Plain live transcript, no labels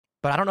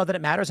But I don't know that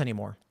it matters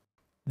anymore.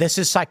 This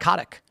is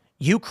psychotic.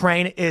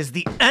 Ukraine is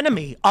the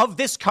enemy of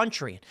this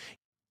country.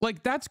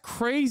 Like, that's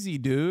crazy,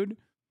 dude.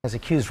 Has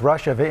accused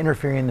Russia of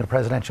interfering in the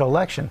presidential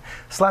election,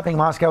 slapping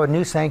Moscow with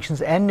new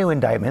sanctions and new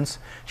indictments.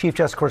 Chief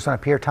Justice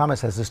Correspondent Pierre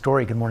Thomas has the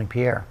story. Good morning,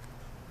 Pierre.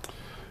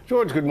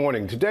 George, good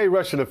morning. Today,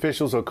 Russian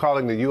officials are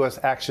calling the U.S.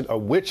 action a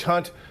witch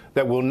hunt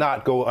that will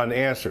not go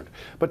unanswered.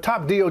 But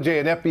top DOJ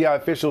and FBI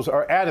officials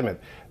are adamant.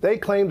 They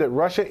claim that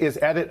Russia is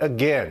at it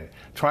again,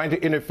 trying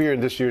to interfere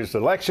in this year's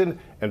election,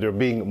 and they're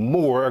being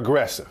more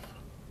aggressive.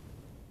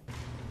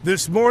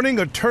 This morning,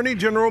 Attorney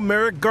General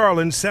Merrick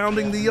Garland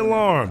sounding the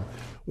alarm,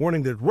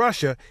 warning that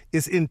Russia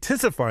is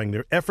intensifying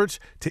their efforts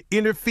to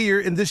interfere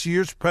in this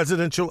year's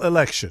presidential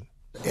election.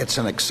 It's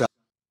an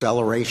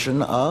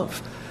acceleration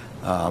of,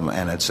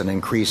 and it's an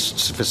increased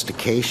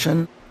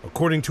sophistication.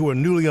 According to a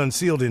newly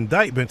unsealed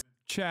indictment.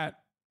 Chat,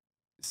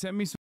 send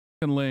me some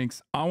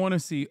links. I want to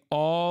see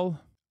all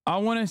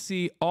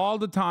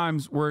the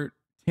times where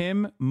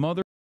Tim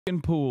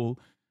motherfucking Pool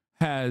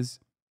has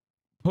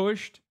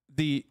pushed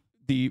the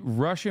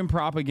Russian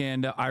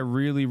propaganda. I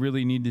really,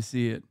 really need to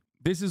see it.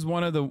 This is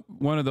one of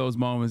those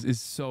moments. Is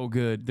so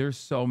good. There's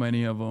so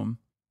many of them.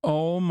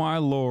 Oh my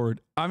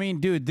Lord. I mean,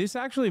 dude, this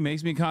actually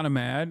makes me kind of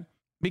mad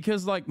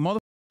because like motherfucker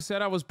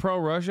said I was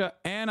pro-Russia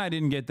and I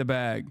didn't get the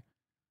bag.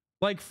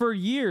 Like for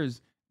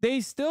years,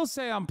 they still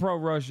say I'm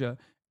pro-Russia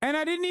and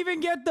I didn't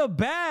even get the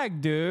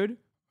bag, dude.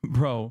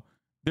 Bro,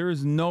 there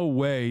is no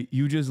way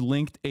you just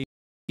linked a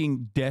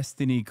fucking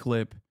Destiny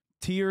clip.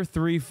 Tier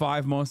 3,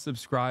 5 most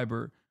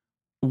subscriber.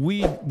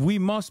 We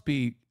must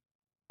be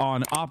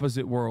on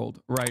opposite world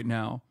right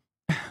now.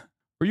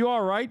 Are you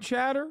all right,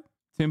 chatter?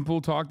 Tim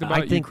Pool talked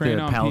about Ukraine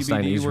on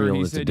PBD where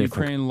he said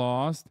Ukraine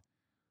lost.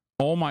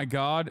 Oh my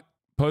God.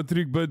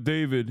 Patrick Bet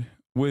David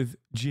with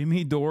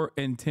Jimmy Dore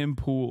and Tim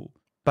Pool.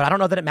 But I don't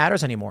know that it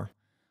matters anymore.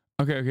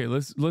 Okay,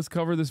 let's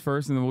cover this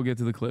first and then we'll get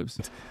to the clips.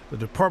 The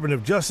Department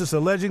of Justice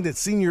alleging that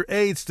senior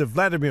aides to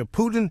Vladimir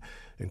Putin,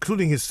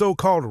 including his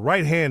so-called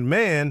right-hand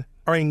man,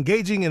 are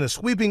engaging in a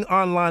sweeping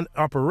online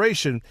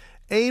operation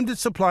aimed at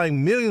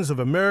supplying millions of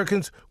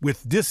Americans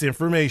with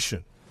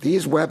disinformation.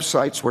 These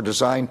websites were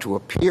designed to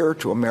appear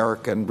to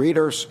American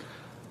readers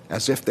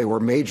as if they were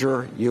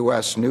major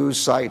U.S. news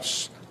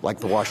sites like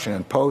the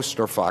Washington Post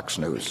or Fox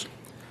News.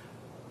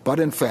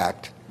 But in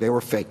fact, they were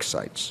fake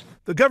sites.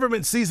 The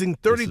government seizing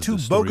 32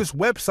 bogus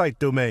website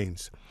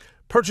domains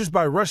purchased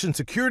by Russian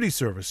security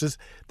services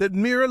that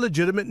mirror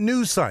legitimate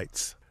news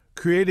sites,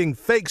 creating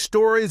fake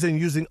stories and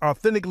using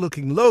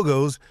authentic-looking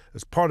logos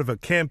as part of a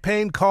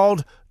campaign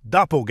called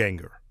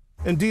Doppelganger.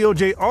 And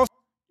DOJ also...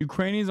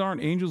 Ukrainians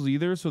aren't angels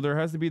either, so there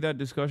has to be that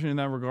discussion in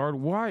that regard.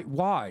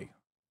 Why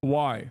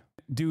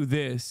do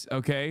this,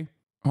 okay?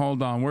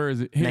 Hold on, where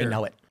is it? Here. They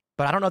know it.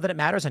 But I don't know that it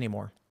matters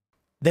anymore.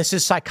 This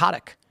is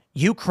psychotic.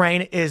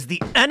 Ukraine is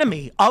the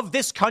enemy of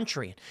this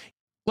country.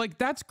 Like,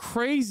 that's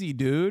crazy,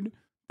 dude.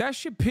 That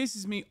shit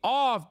pisses me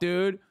off,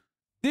 dude.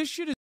 This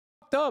shit is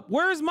fucked up.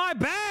 Where's my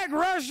bag,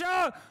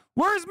 Russia?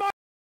 Where's my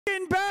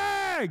fucking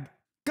bag?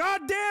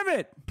 God damn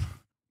it.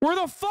 Where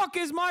the fuck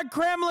is my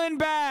Kremlin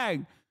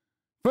bag?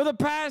 For the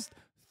past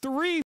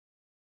 3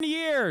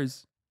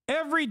 years,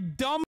 every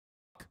dumb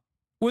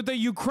with a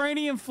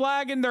Ukrainian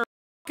flag in their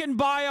fucking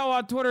bio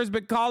on Twitter has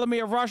been calling me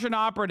a Russian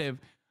operative.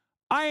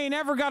 I ain't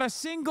ever got a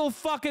single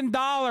fucking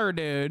dollar,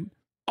 dude.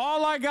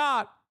 All I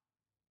got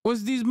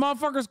was these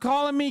motherfuckers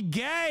calling me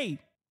gay.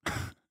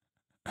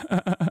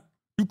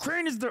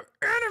 Ukraine is the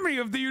enemy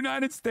of the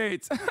United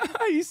States.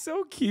 He's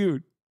so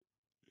cute.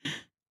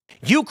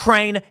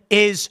 Ukraine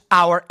is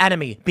our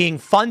enemy, being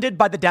funded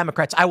by the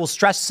Democrats. I will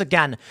stress this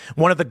again.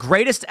 One of the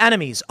greatest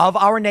enemies of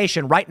our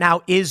nation right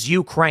now is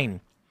Ukraine.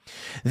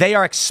 They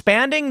are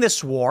expanding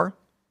this war.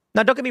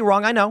 Now, don't get me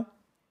wrong. I know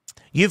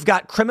you've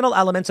got criminal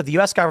elements of the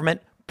U.S.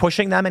 government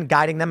pushing them and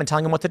guiding them and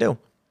telling them what to do.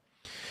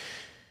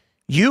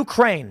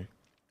 Ukraine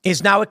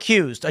is now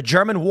accused, a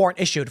German warrant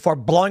issued for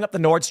blowing up the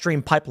Nord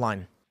Stream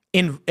pipeline,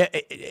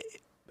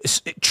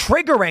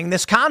 triggering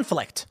this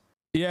conflict.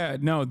 Yeah,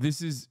 no,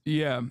 this is,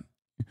 yeah.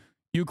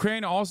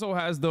 Ukraine also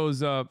has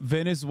those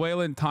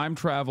Venezuelan time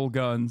travel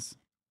guns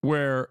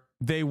where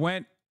they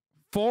went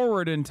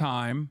forward in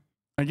time.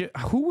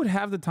 Who would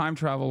have the time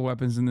travel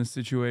weapons in this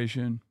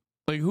situation?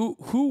 Like,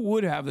 who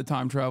would have the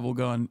time travel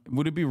gun?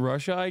 Would it be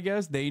Russia, I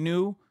guess? They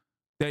knew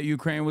that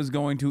Ukraine was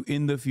going to,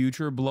 in the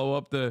future, blow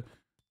up the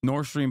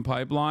Nord Stream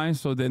pipeline,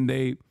 so then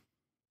they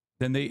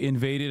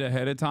invaded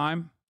ahead of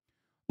time.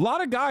 A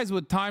lot of guys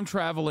with time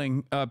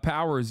traveling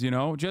powers, you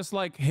know, just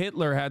like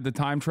Hitler had the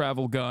time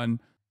travel gun,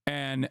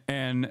 and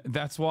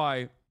that's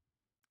why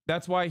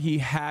he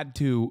had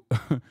to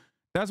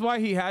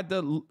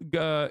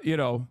you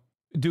know,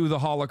 do the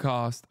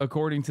Holocaust,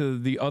 according to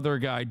the other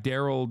guy,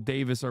 Daryl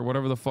Davis, or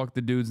whatever the fuck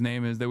the dude's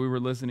name is that we were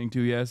listening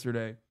to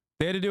yesterday.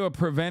 They had to do a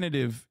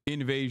preventative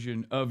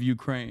invasion of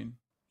Ukraine.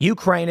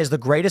 Ukraine is the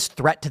greatest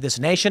threat to this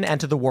nation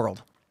and to the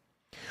world.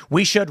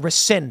 We should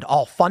rescind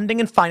all funding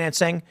and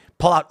financing,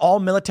 pull out all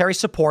military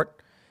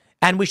support,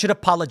 and we should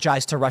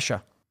apologize to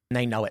Russia. And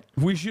they know it.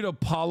 We should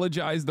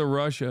apologize to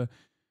Russia.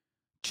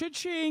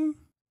 Cha-ching.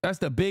 That's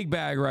the big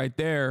bag right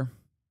there.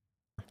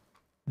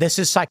 This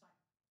is psych.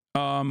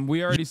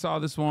 We already saw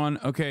this one.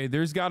 Okay,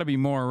 there's got to be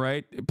more,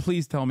 right?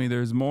 Please tell me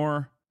there's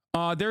more.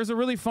 There's a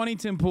really funny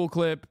Tim Pool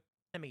clip.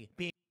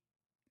 Wait,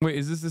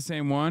 is this the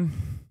same one?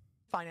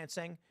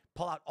 Financing,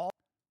 pull out all,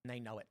 and they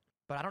know it.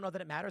 But I don't know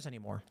that it matters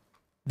anymore.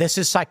 This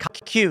is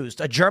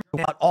accused, a German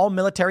about all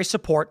military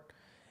support.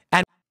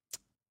 And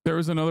there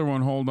was another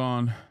one. Hold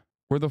on.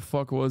 Where the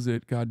fuck was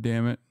it? God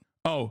damn it.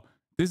 Oh,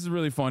 this is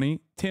really funny.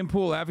 Tim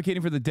Pool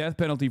advocating for the death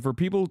penalty for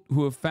people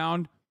who have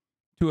found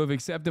to have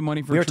accepted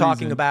money for treason. We were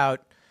talking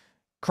about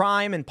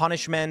crime and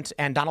punishment,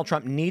 and Donald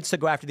Trump needs to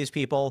go after these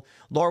people.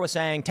 Laura was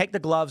saying, take the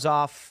gloves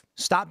off,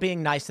 stop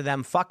being nice to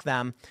them, fuck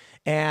them.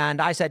 And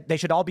I said, they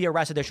should all be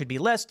arrested. There should be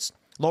lists.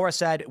 Laura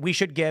said, we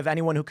should give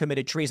anyone who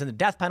committed treason the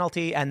death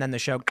penalty, and then the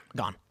show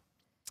gone.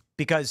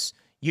 Because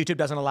YouTube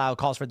doesn't allow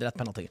calls for the death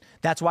penalty.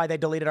 That's why they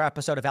deleted our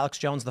episode of Alex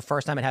Jones the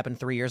first time it happened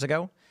 3 years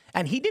ago.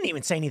 And he didn't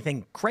even say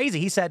anything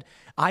crazy. He said,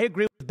 I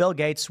agree with Bill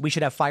Gates. We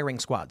should have firing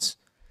squads.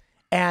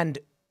 And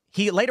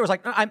he later was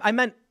like, I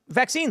meant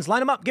vaccines, line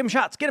them up, give them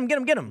shots, get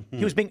them.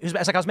 He was it's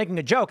like I was making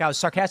a joke. I was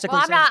sarcastically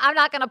saying, I'm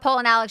not going to pull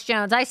an Alex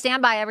Jones. I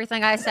stand by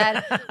everything I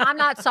said. I'm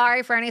not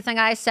sorry for anything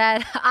I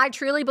said. I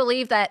truly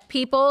believe that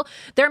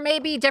there may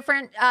be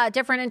different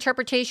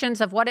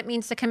interpretations of what it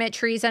means to commit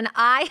treason.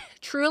 I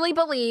truly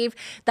believe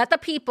that the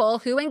people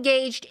who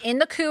engaged in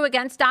the coup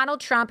against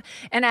Donald Trump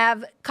and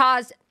have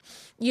caused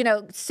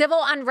civil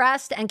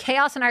unrest and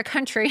chaos in our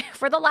country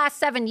for the last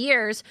 7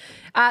 years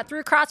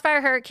through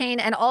Crossfire Hurricane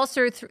and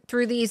also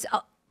through these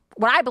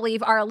what I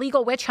believe are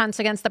illegal witch hunts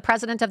against the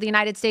president of the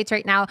United States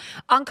right now,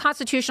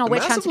 unconstitutional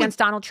witch hunts against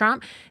Donald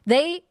Trump.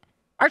 They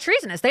are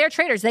treasonous. They are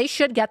traitors. They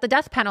should get the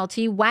death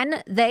penalty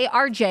when they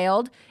are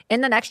jailed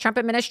in the next Trump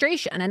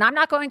administration. And I'm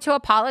not going to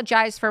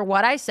apologize for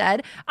what I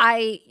said.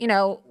 I,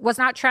 was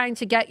not trying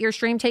to get your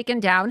stream taken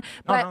down,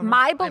 but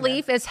my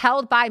belief is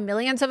held by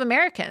millions of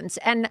Americans.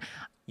 And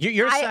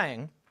you're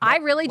saying I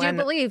really do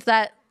believe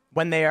that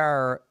when they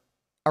are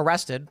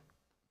arrested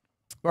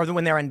or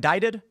when they're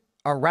indicted,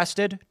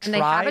 arrested, and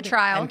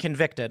tried, and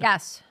convicted.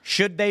 Yes.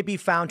 Should they be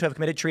found to have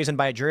committed treason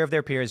by a jury of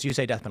their peers, you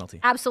say death penalty.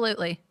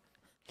 Absolutely.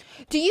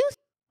 Do you?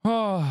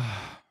 Oh,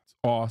 it's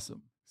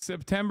awesome.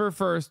 September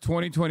 1st,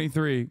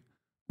 2023.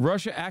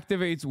 Russia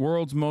activates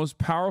world's most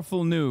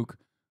powerful nuke.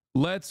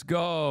 Let's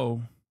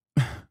go.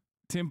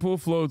 Tim Pool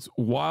floats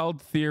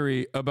wild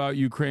theory about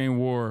Ukraine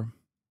war.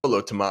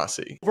 Hello,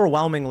 Tomasi.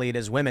 Overwhelmingly, it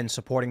is women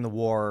supporting the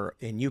war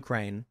in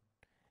Ukraine.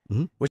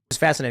 Which is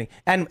fascinating,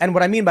 and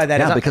what I mean by that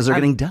is because they're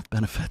getting death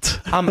benefits.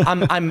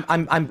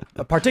 I'm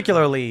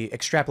particularly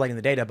extrapolating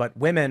the data, but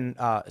women.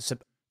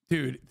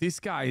 Dude,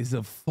 this guy is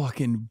a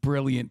fucking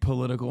brilliant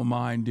political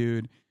mind,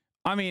 dude.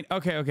 I mean,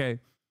 okay.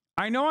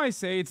 I know I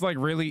say it's like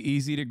really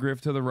easy to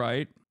grift to the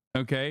right.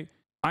 Okay,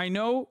 I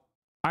know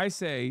I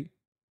say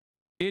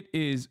it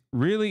is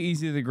really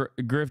easy to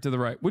grift to the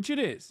right, which it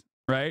is,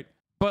 right?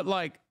 But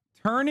like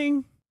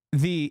turning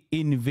the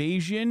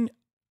invasion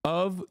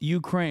of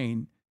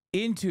Ukraine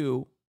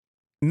into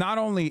not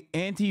only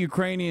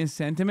anti-Ukrainian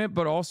sentiment,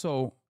 but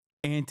also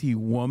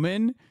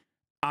anti-woman.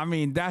 I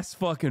mean, that's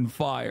fucking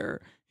fire.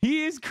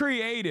 He is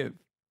creative,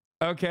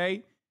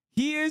 okay?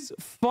 He is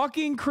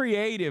fucking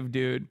creative,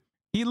 dude.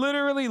 He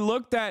literally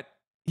looked at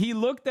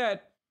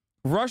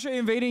Russia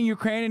invading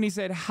Ukraine and he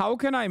said, how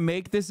can I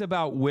make this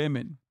about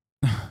women?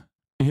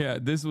 Yeah,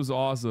 this was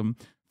awesome.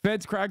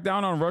 Feds crack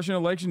down on Russian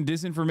election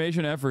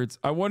disinformation efforts.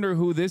 I wonder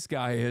who this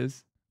guy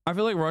is. I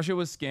feel like Russia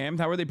was scammed.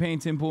 How are they paying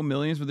Tim Pool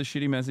millions for the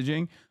shitty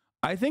messaging?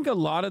 I think a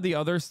lot of the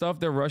other stuff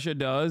that Russia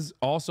does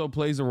also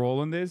plays a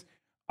role in this.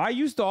 I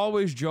used to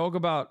always joke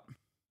about,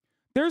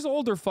 there's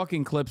older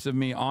fucking clips of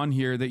me on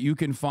here that you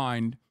can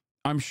find,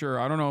 I'm sure.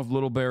 I don't know if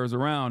Little Bear is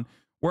around,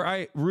 where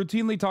I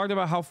routinely talked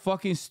about how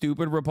fucking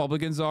stupid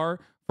Republicans are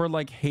for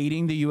like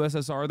hating the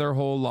USSR their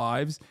whole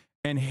lives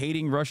and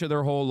hating Russia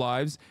their whole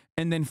lives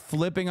and then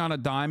flipping on a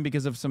dime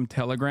because of some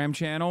Telegram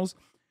channels.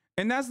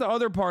 And that's the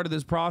other part of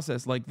this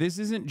process. Like, this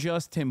isn't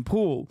just Tim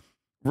Pool.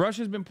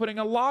 Russia's been putting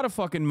a lot of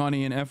fucking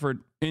money and effort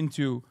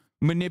into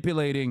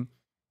manipulating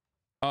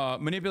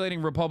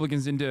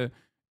Republicans into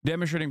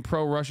demonstrating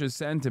pro-Russia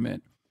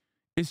sentiment.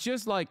 It's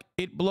just like,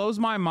 it blows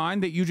my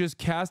mind that you just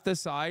cast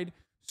aside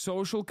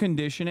social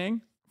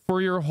conditioning for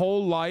your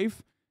whole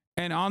life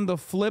and on the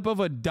flip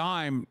of a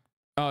dime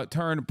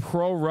turn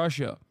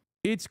pro-Russia.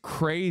 It's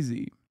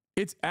crazy.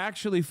 It's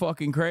actually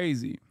fucking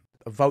crazy.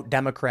 Vote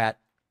Democrat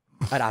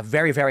at a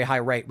very, very high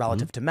rate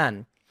relative to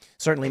men.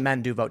 Certainly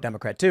men do vote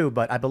Democrat too,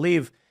 but I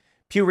believe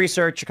Pew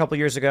Research a couple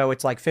years ago,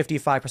 it's like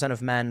 55%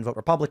 of men vote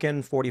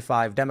Republican,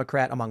 45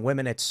 Democrat. Among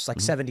women, it's like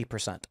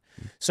 70%.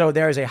 So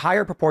there's a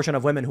higher proportion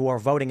of women who are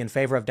voting in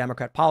favor of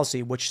Democrat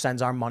policy, which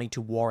sends our money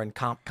to war and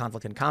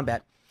conflict and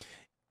combat,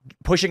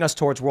 pushing us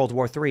towards World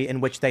War III,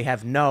 in which they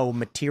have no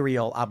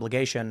material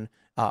obligation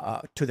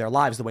to their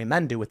lives the way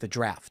men do with the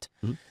draft.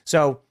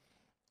 So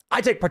I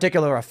take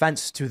particular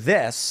offense to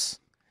this.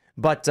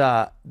 But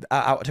to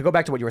go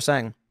back to what you were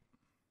saying,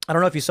 I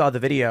don't know if you saw the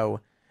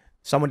video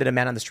Someone did a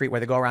Man on the Street where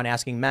they go around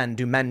asking men,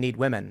 do men need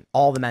women?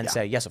 All the men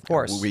say, yes, of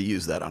course. We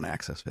use that on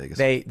Access Vegas.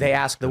 They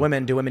ask the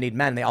women, do women need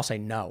men? And they all say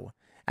no.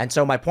 And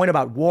so my point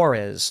about war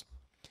is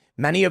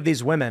many of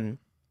these women,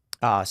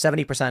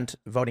 70%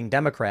 voting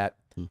Democrat,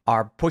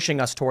 are pushing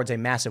us towards a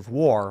massive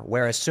war,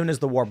 where as soon as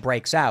the war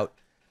breaks out,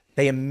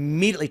 they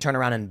immediately turn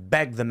around and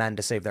beg the men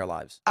to save their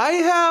lives. I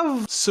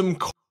have some...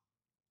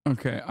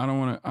 Okay, I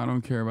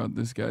don't care about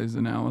this guy's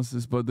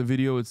analysis, but the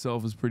video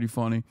itself is pretty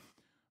funny.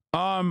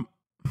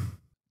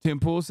 Tim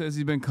Pool says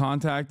he's been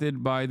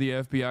contacted by the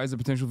FBI as a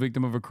potential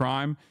victim of a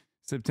crime.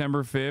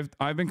 September 5th.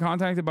 I've been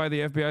contacted by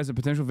the FBI as a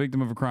potential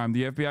victim of a crime.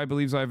 The FBI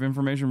believes I have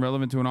information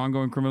relevant to an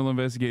ongoing criminal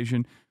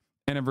investigation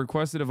and have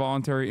requested a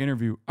voluntary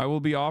interview. I will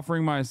be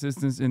offering my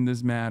assistance in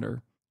this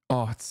matter.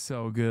 Oh, it's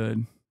so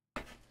good.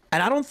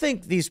 And I don't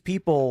think these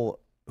people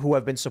who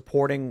have been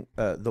supporting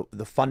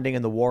the funding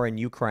in the war in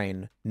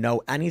Ukraine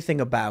know anything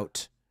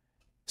about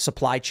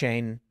supply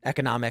chain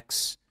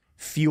economics,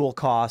 fuel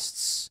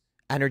costs,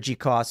 energy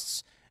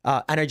costs,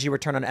 energy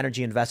return on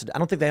energy invested. I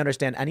don't think they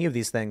understand any of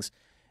these things.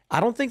 I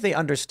don't think they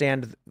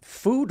understand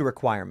food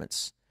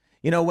requirements.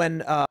 You know,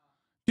 when...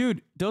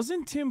 Dude,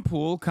 doesn't Tim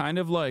Pool kind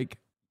of like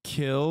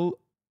kill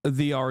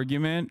the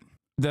argument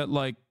that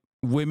like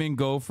women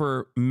go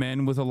for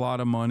men with a lot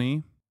of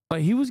money?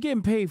 Like, he was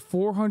getting paid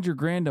 400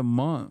 grand a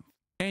month,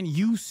 and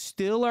you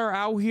still are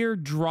out here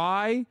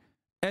dry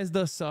as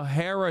the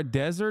Sahara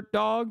Desert,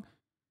 dog.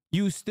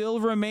 You still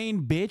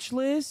remain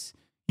bitchless.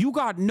 You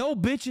got no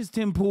bitches,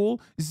 Tim Pool.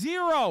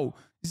 Zero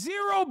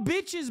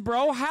bitches,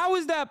 bro. How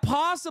is that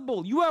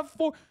possible? You were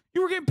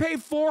getting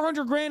paid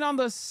 400 grand on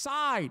the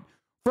side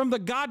from the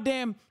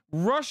goddamn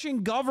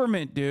Russian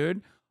government,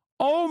 dude.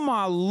 Oh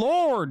my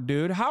Lord,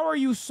 dude. How are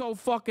you so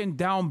fucking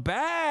down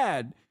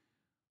bad?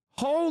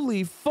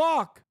 Holy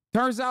fuck.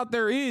 Turns out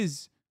there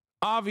is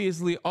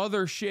obviously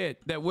other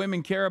shit that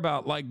women care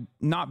about, like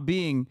not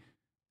being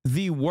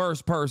the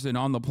worst person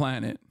on the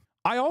planet.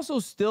 I also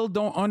still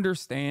don't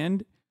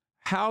understand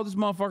how this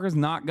motherfucker's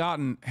not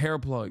gotten hair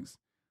plugs.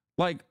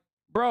 Like,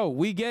 bro,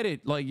 we get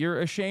it. Like,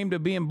 you're ashamed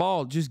of being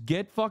bald. Just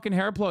get fucking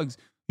hair plugs.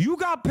 You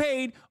got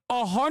paid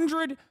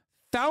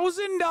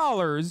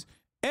 $100,000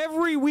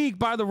 every week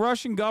by the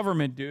Russian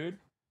government, dude.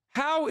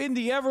 How in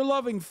the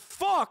ever-loving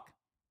fuck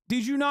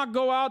did you not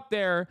go out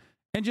there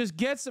and just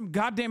get some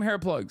goddamn hair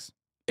plugs?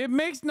 It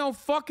makes no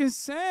fucking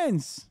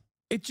sense.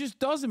 It just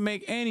doesn't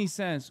make any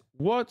sense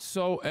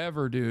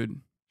whatsoever,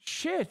 dude.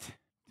 Shit.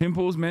 Tim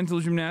Pool's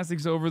mental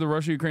gymnastics over the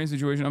Russia-Ukraine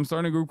situation. I'm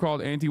starting a group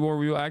called Anti-War.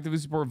 We will actively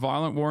support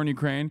violent war in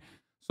Ukraine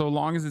so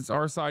long as it's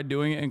our side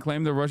doing it, and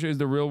claim that Russia is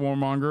the real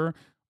warmonger.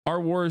 Our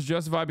war is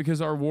justified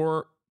because our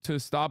war to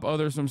stop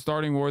others from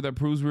starting war that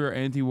proves we are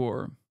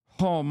anti-war.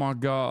 Oh my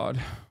God.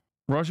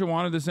 Russia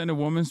wanted to send a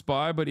woman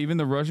spy, but even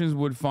the Russians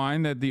would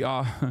find that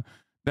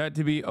that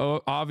to be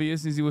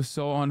obvious as he was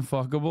so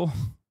unfuckable.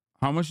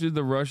 How much did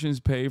the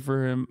Russians pay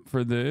for him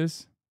for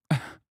this?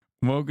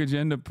 Woke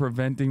agenda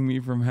preventing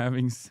me from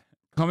having...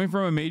 Coming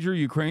from a major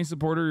Ukraine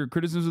supporter, your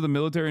criticisms of the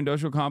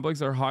military-industrial complex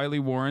are highly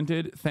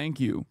warranted. Thank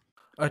you.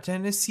 A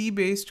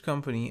Tennessee-based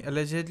company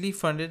allegedly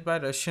funded by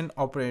Russian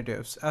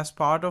operatives as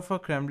part of a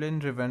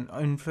Kremlin-driven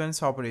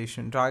influence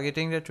operation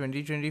targeting the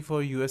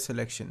 2024 U.S.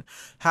 election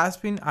has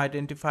been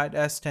identified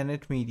as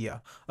Tenet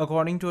Media,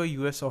 according to a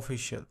U.S.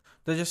 official.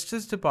 The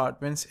Justice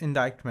Department's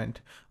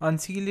indictment,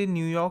 unsealed in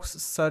New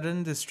York's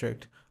Southern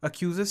District,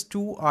 accuses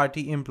two RT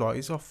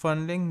employees of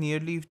funneling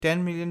nearly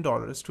 $10 million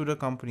to the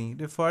company,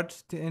 referred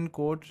in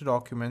court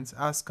documents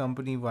as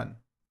Company One.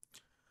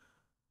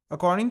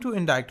 According to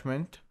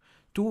indictment,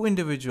 two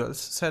individuals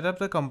set up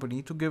the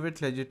company to give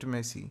it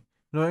legitimacy,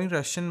 knowing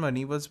Russian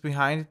money was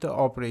behind the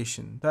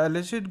operation. The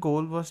alleged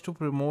goal was to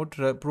promote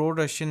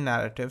pro-Russian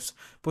narratives,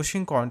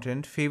 pushing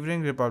content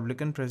favoring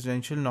Republican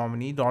presidential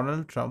nominee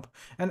Donald Trump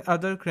and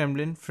other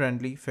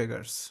Kremlin-friendly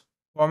figures.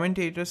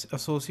 Commentators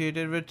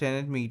associated with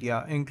Tenet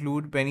Media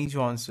include Benny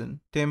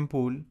Johnson, Tim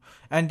Pool,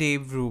 and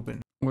Dave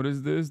Rubin. What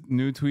is this?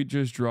 New tweet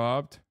just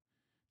dropped.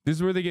 This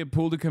is where they get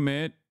Pool to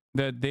commit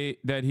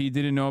that he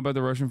didn't know about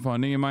the Russian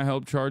funding. It might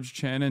help charge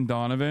Chen and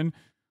Donovan,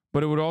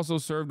 but it would also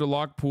serve to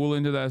lock Pool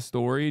into that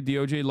story.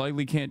 DOJ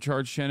likely can't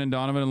charge Chen and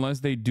Donovan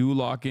unless they do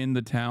lock in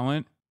the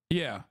talent.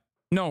 Yeah,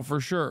 no, for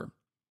sure.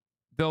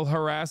 They'll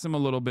harass him a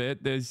little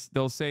bit.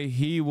 They'll say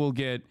he will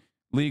get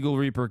legal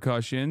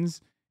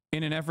repercussions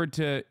in an effort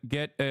to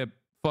get a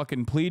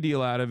fucking plea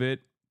deal out of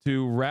it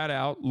to rat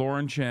out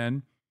Lauren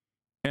Chen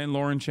and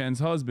Lauren Chen's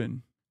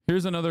husband.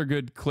 Here's another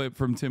good clip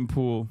from Tim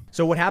Pool.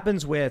 So what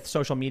happens with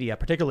social media,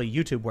 particularly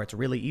YouTube, where it's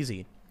really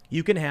easy,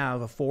 you can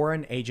have a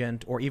foreign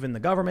agent or even the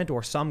government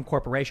or some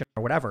corporation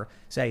or whatever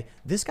say,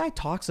 this guy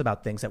talks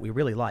about things that we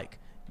really like.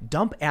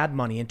 Dump ad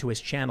money into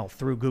his channel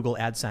through Google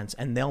AdSense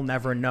and they'll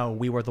never know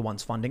we were the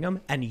ones funding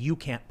him and you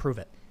can't prove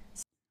it.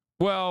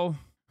 Well,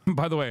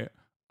 by the way,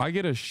 I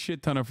get a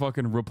shit ton of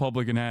fucking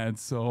Republican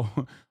ads so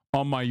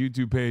on my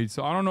YouTube page.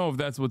 So I don't know if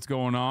that's what's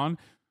going on,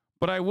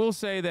 but I will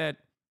say that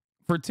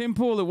for Tim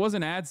Pool, it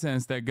wasn't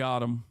AdSense that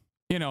got him.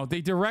 You know,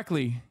 they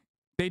directly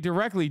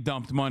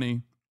dumped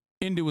money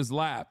into his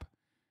lap.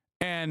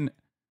 And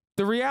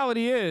the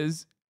reality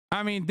is,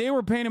 I mean, they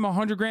were paying him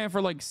 100 grand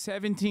for like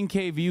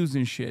 17K views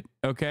and shit.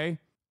 Okay.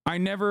 I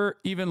never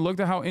even looked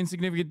at how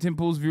insignificant Tim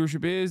Pool's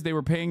viewership is. They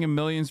were paying him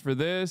millions for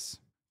this.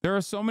 There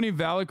are so many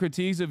valid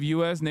critiques of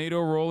U.S. NATO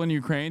role in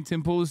Ukraine.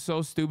 Tim Pool is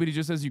so stupid. He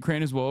just says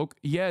Ukraine is woke.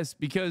 Yes,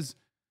 because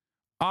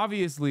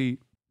obviously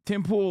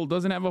Tim Pool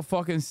doesn't have a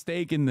fucking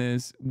stake in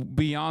this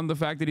beyond the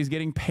fact that he's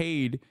getting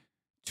paid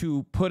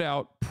to put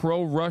out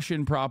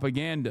pro-Russian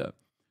propaganda,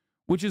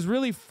 which is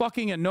really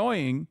fucking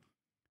annoying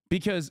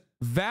because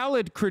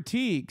valid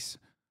critiques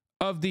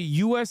of the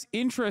U.S.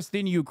 interest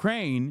in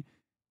Ukraine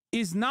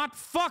is not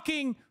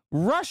fucking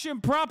Russian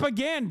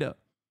propaganda.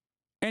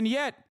 And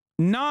yet,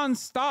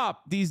 nonstop,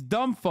 these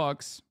dumb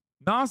fucks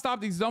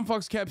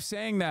kept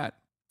saying that.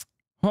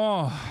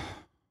 Oh.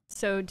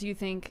 So do you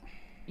think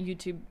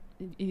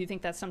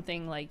that's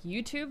something like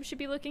YouTube should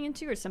be looking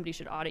into, or somebody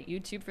should audit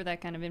YouTube for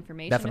that kind of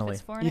information? Definitely. If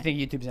it's foreign? You think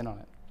YouTube's in on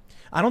it?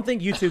 I don't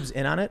think YouTube's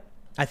in on it.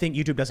 I think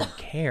YouTube doesn't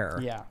care.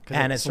 Yeah.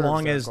 And as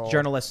long as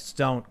journalists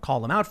don't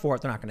call them out for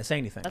it, they're not going to say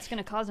anything. That's going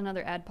to cause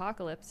another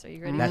adpocalypse. Are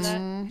you ready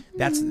for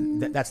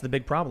that? That's the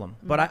big problem.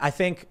 But I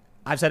think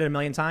I've said it a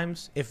million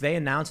times. If they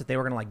announced that they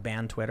were going to like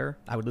ban Twitter,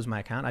 I would lose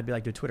my account. I'd be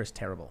like, dude, Twitter's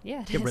terrible.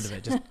 Yeah, get rid of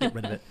it. Just get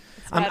rid of it.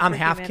 I'm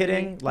half humanity.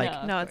 kidding.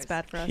 Like, no, it's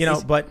bad for us. You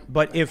know, but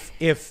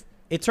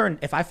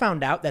if I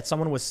found out that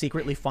someone was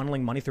secretly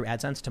funneling money through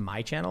AdSense to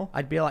my channel,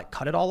 I'd be like,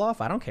 cut it all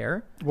off. I don't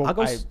care. Well, I'll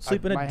go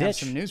sleep in a might ditch. have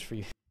some news for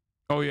you.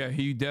 Oh yeah,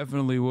 he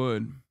definitely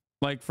would.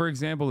 Like, for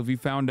example, if he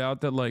found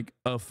out that like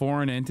a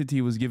foreign entity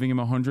was giving him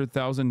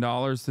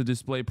 $100,000 to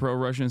display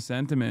pro-Russian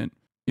sentiment,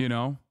 you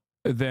know,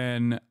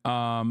 then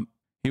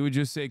he would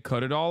just say,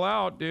 cut it all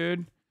out,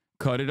 dude.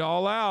 Cut it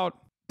all out.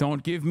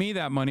 Don't give me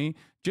that money.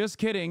 Just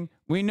kidding.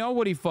 We know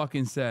what he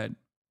fucking said.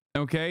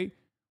 Okay?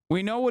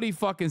 We know what he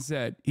fucking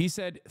said. He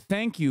said,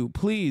 thank you.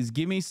 Please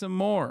give me some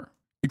more.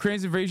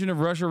 Ukraine's invasion of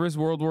Russia risks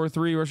World War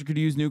III. Russia could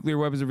use nuclear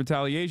weapons of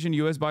retaliation.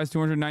 U.S. buys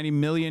 $290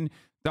 million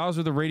worth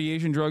of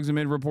radiation drugs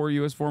amid report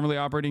U.S. formerly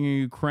operating in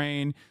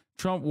Ukraine.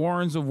 Trump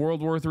warns of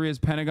World War III as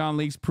Pentagon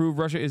leaks prove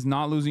Russia is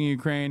not losing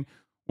Ukraine.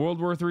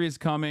 World War III is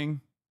coming.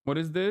 What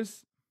is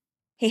this?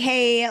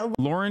 Hey.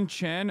 Lauren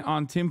Chen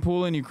on Tim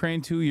Pool in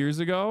Ukraine 2 years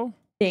ago.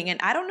 And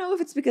I don't know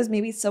if it's because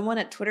maybe someone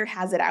at Twitter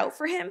has it out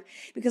for him,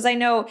 because I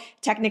know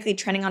technically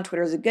trending on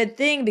Twitter is a good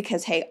thing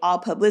because, hey, all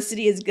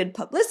publicity is good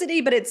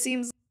publicity, but it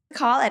seems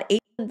call at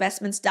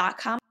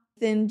investments.com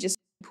Ethan just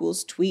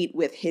Pool's tweet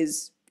with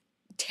his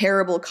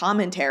terrible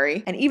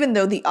commentary. And even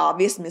though the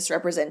obvious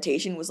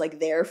misrepresentation was like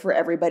there for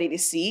everybody to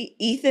see,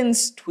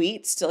 Ethan's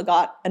tweet still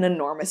got an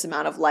enormous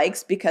amount of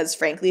likes because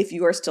frankly, if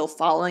you are still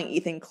following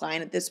Ethan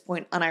Klein at this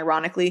point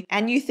unironically,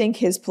 and you think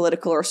his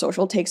political or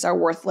social takes are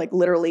worth like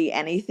literally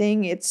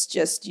anything, it's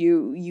just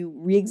you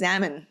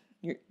re-examine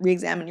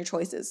your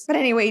choices. But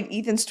anyway,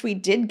 Ethan's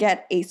tweet did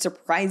get a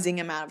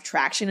surprising amount of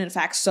traction. In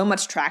fact, so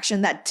much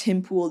traction that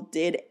Tim Pool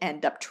did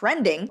end up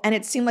trending, and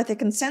it seemed like the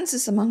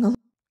consensus among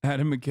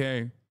Adam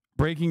McKay.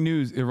 Breaking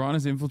news. Iran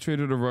has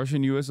infiltrated a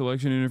Russian-U.S.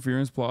 election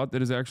interference plot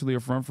that is actually a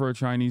front for a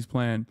Chinese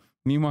plan.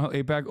 Meanwhile,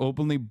 AIPAC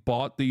openly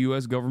bought the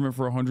U.S. government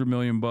for $100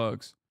 million.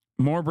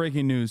 More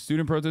breaking news.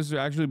 Student protesters are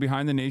actually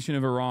behind the nation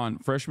of Iran.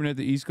 Freshmen at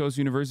the East Coast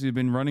University have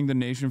been running the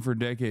nation for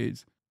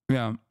decades.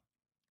 Yeah.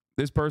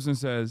 This person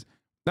says,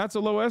 that's a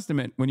low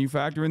estimate when you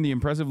factor in the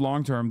impressive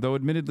long-term, though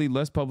admittedly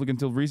less public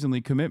until recently,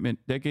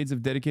 commitment, decades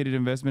of dedicated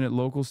investment at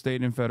local,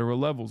 state, and federal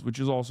levels, which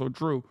is also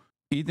true.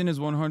 Ethan is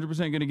 100%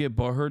 going to get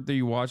butthurt that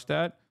you watch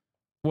that.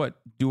 What,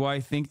 do I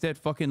think that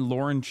fucking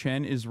Lauren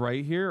Chen is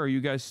right here? Are you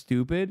guys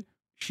stupid?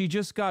 She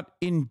just got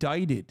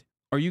indicted.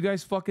 Are you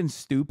guys fucking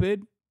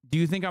stupid? Do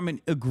you think I'm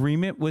in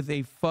agreement with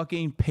a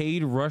fucking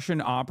paid Russian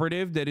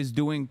operative that is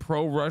doing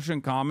pro-Russian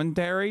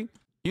commentary?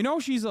 You know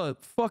she's a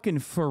fucking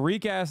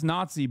freak-ass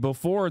Nazi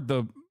before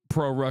the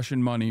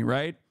pro-Russian money,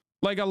 right?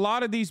 Like a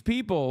lot of these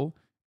people,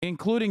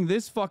 including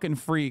this fucking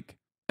freak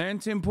and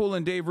Tim Pool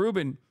and Dave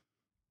Rubin,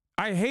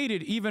 I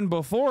hated even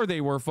before they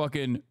were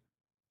fucking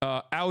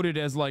outed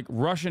as like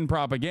Russian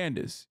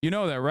propagandists. You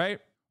know that, right?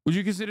 Would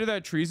you consider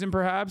that treason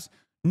perhaps?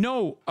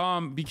 No,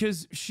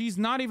 because she's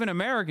not even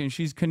American.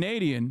 She's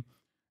Canadian.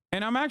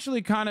 And I'm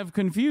actually kind of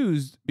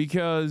confused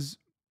because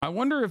I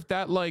wonder if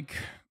that like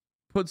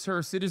puts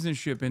her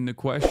citizenship into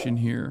question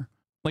here.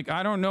 Like,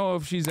 I don't know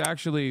if she's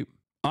actually,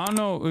 I don't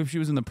know if she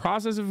was in the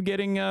process of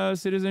getting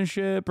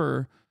citizenship,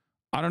 or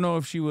I don't know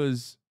if she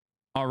was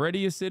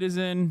already a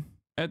citizen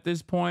at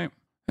this point.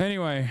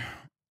 Anyway,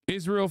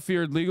 Israel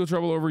feared legal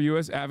trouble over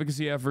U.S.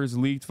 advocacy efforts.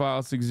 Leaked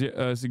files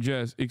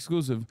suggest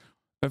exclusive.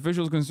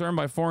 Officials concerned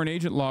by foreign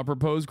agent law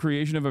proposed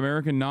creation of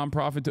American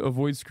nonprofit to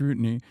avoid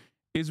scrutiny.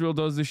 Israel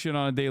does this shit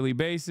on a daily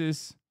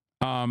basis.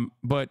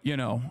 But, you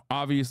know,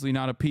 obviously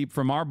not a peep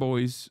from our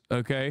boys,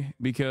 okay?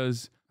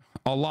 Because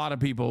a lot of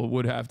people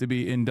would have to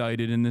be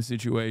indicted in this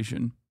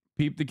situation.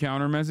 Peep the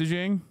counter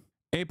messaging.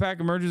 AIPAC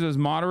emerges as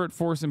moderate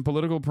force in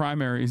political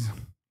primaries.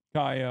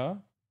 Kaya,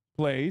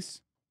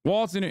 place.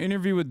 Waltz, in an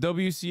interview with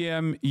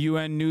WCM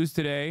UN News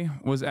today,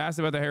 was asked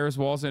about the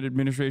Harris-Waltz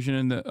administration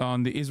and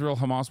on the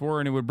Israel-Hamas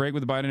war, and it would break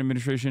with the Biden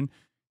administration.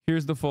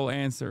 Here's the full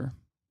answer.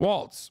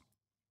 Waltz,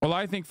 Well,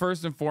 I think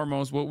first and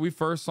foremost, what we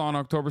first saw on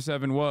October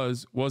 7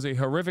 was a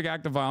horrific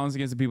act of violence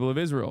against the people of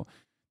Israel.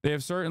 They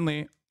have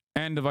certainly,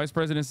 and the vice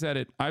president said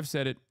it, I've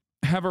said it,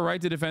 have a right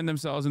to defend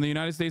themselves, and the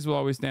United States will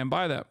always stand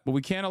by that. But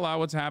we can't allow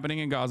what's happening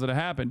in Gaza to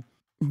happen.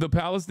 The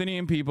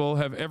Palestinian people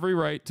have every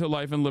right to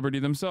life and liberty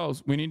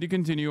themselves. We need to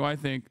continue, I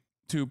think,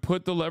 to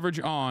put the leverage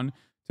on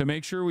to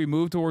make sure we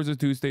move towards a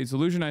two-state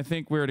solution. I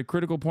think we're at a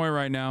critical point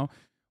right now.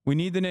 We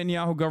need the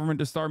Netanyahu government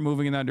to start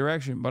moving in that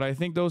direction. But I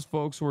think those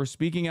folks who are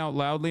speaking out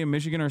loudly in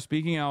Michigan are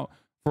speaking out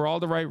for all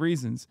the right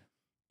reasons.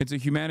 It's a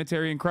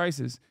humanitarian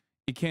crisis.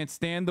 It can't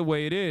stand the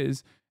way it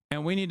is.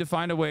 And we need to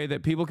find a way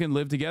that people can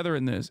live together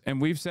in this. And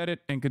we've said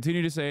it and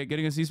continue to say it.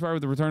 Getting a ceasefire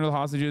with the return of the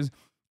hostages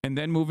and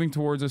then moving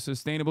towards a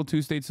sustainable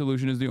two-state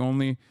solution is the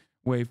only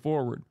way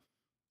forward.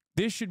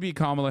 This should be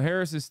Kamala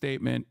Harris's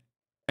statement.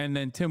 And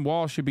then Tim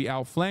Walz should be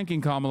outflanking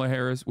Kamala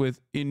Harris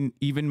with an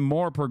even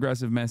more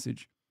progressive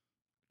message.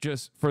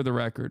 Just for the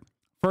record.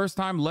 First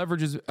time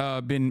leverage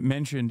has been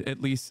mentioned, at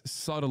least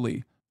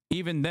subtly.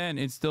 Even then,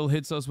 it still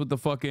hits us with the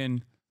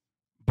fucking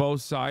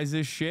both sides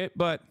of shit.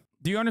 But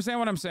do you understand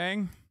what I'm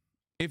saying?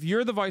 If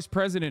you're the vice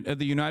president of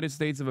the United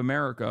States of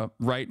America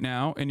right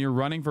now and you're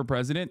running for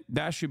president,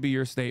 that should be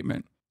your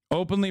statement.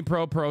 Openly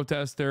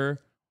pro-protester,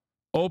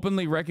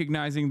 openly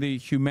recognizing the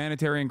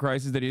humanitarian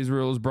crisis that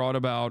Israel has brought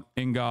about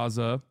in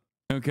Gaza.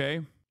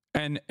 Okay?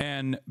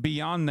 And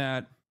beyond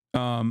that,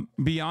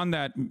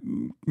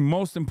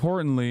 most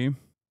importantly,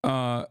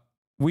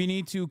 we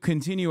need to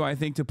continue, I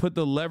think, to put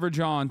the leverage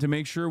on to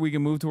make sure we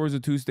can move towards a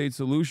two-state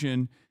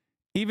solution.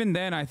 Even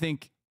then, I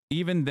think,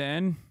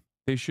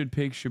 they should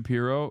pick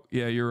Shapiro.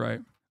 Yeah, you're right.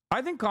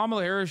 I think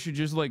Kamala Harris should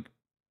just, like,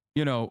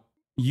 you know,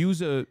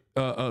 use a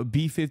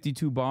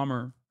B-52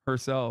 bomber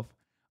herself.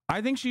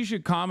 I think she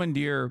should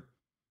commandeer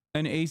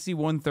an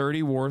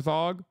AC-130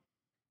 Warthog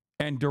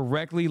and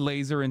directly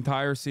laser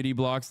entire city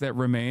blocks that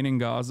remain in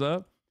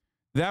Gaza.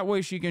 That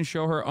way she can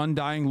show her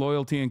undying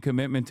loyalty and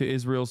commitment to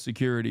Israel's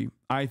security,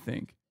 I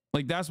think.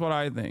 Like, that's what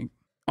I think.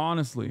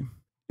 Honestly.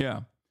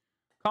 Yeah.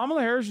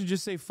 Kamala Harris should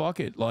just say, fuck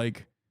it.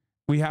 Like,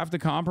 we have to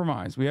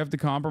compromise. We have to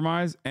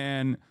compromise.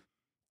 And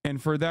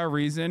for that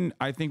reason,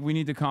 I think we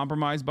need to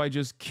compromise by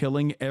just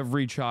killing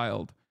every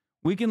child.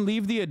 We can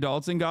leave the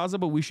adults in Gaza,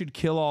 but we should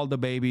kill all the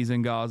babies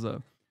in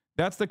Gaza.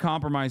 That's the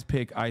compromise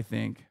pick, I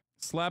think.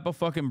 Slap a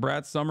fucking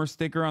Brat Summer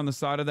sticker on the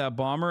side of that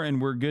bomber and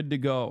we're good to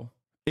go.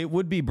 It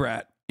would be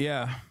Brat.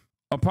 Yeah.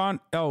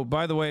 Oh,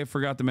 by the way, I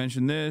forgot to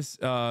mention this.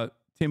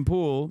 Tim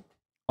Pool,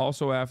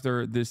 also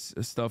after this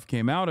stuff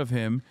came out of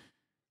him,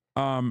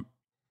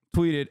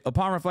 tweeted,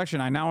 upon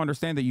reflection, I now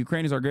understand that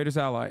Ukraine is our greatest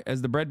ally.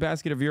 As the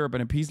breadbasket of Europe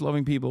and a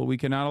peace-loving people, we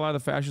cannot allow the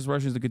fascist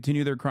Russians to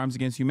continue their crimes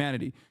against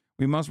humanity.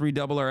 We must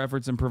redouble our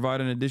efforts and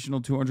provide an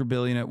additional $200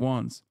 billion at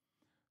once.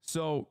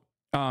 So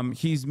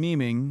he's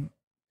memeing.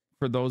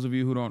 For those of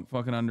you who don't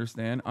fucking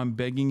understand, I'm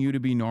begging you to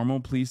be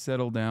normal. Please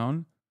settle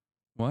down.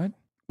 What?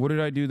 What did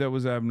I do that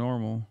was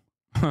abnormal?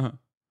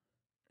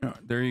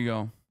 There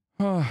you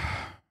go.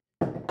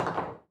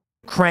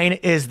 Ukraine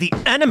is the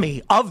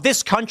enemy of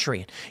this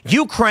country.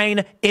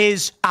 Ukraine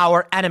is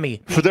our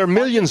enemy. For their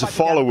millions of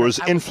followers,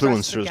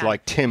 influencers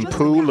like Tim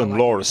Pool and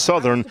Laura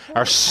Southern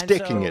are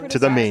sticking it to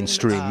the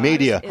mainstream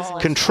media.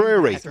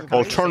 Contrary,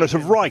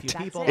 alternative right,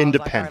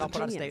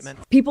 independent.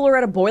 People are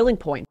at a boiling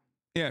point.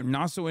 Yeah,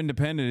 not so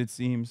independent, it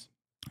seems.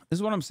 This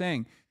is what I'm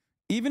saying.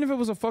 Even if it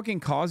was a fucking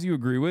cause you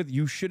agree with,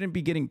 you shouldn't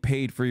be getting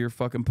paid for your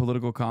fucking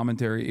political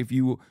commentary if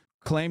you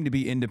claim to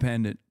be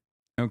independent.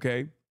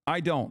 Okay?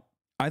 I don't.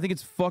 I think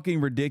it's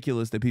fucking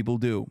ridiculous that people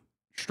do.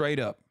 Straight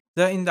up.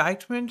 The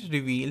indictment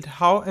revealed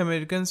how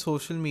American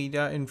social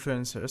media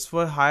influencers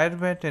were hired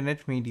by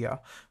Tenet Media,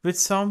 with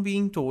some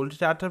being told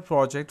that the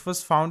project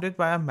was founded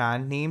by a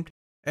man named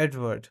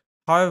Edward.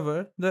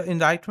 However, the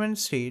indictment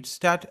states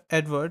that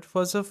Edward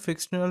was a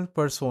fictional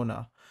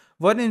persona.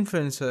 One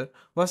influencer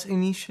was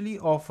initially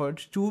offered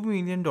 $2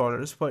 million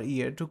per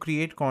year to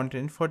create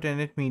content for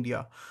Tenet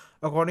Media,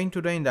 according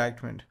to the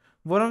indictment.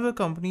 One of the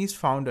company's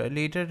founders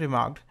later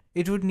remarked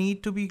it would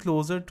need to be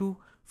closer to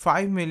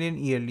 $5 million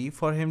yearly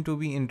for him to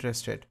be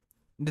interested.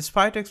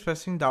 Despite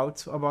expressing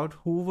doubts about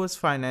who was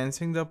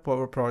financing the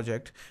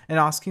project and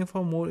asking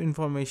for more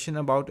information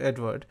about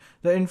Edward,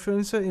 the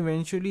influencer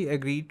eventually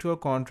agreed to a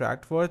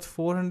contract worth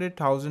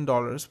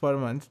 $400,000 per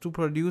month to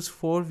produce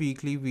 4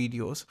 weekly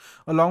videos,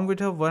 along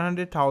with a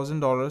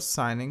 $100,000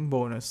 signing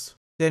bonus.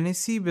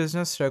 Tennessee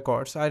Business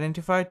Records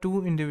identified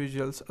 2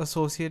 individuals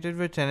associated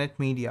with Tenet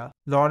Media,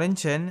 Lauren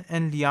Chen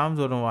and Liam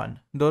Donovan.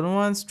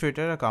 Donovan's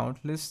Twitter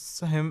account lists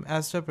him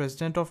as the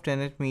president of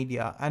Tenet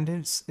Media, and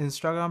his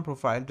Instagram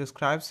profile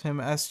describes him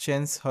as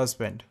Chen's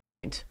husband.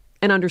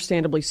 And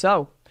understandably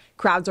so.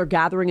 Crowds are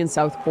gathering in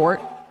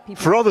Southport.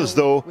 For others,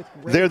 though,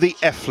 they're the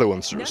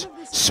effluencers,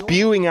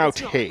 spewing out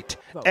hate,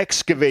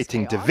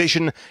 excavating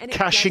division,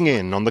 cashing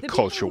in on the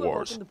culture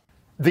wars.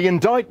 The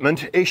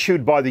indictment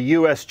issued by the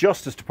US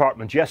Justice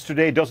Department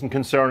yesterday doesn't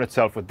concern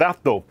itself with that,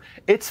 though.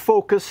 Its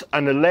focus,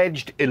 an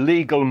alleged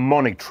illegal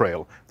money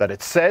trail that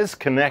it says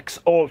connects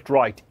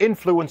alt-right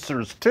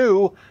influencers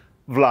to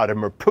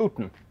Vladimir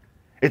Putin.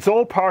 It's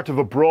all part of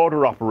a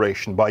broader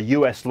operation by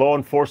US law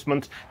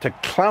enforcement to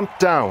clamp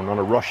down on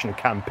a Russian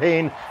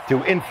campaign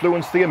to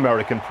influence the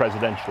American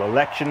presidential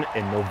election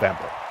in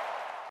November.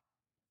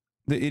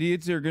 The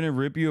idiots are going to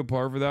rip you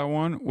apart for that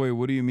one? Wait,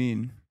 what do you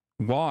mean?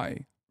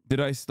 Why? Did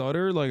I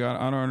stutter? Like, I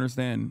don't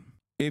understand.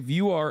 If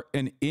you are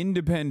an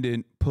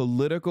independent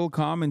political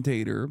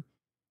commentator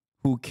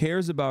who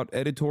cares about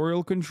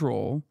editorial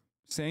control,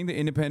 saying that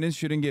independents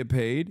shouldn't get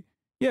paid,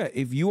 yeah,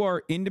 if you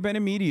are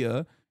independent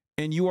media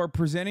and you are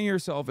presenting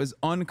yourself as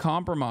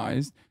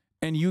uncompromised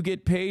and you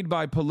get paid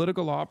by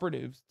political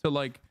operatives to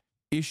like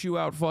issue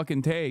out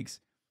fucking takes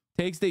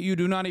that you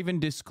do not even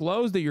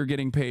disclose that you're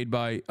getting paid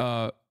by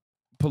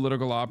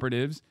political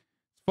operatives,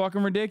 it's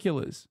fucking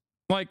ridiculous.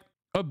 Like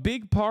a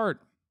big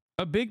part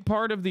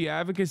of the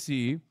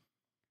advocacy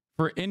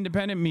for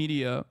independent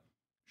media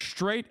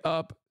straight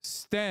up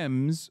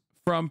stems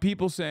from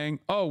people saying,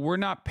 oh, we're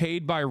not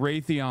paid by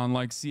Raytheon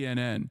like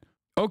CNN.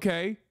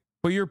 Okay,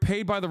 but you're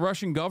paid by the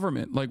Russian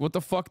government. Like, what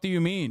the fuck do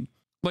you mean?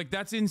 Like,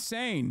 that's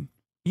insane.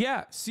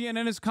 Yeah,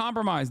 CNN is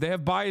compromised. They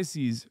have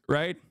biases,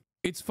 right?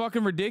 It's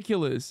fucking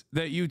ridiculous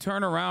that you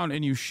turn around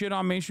and you shit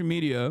on mainstream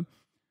media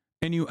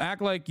and you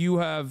act like you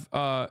have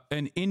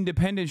an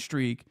independent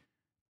streak,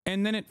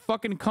 and then it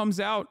fucking comes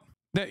out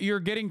that you're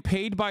getting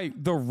paid by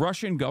the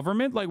Russian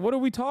government. Like, what are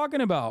we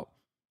talking about?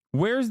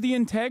 Where's the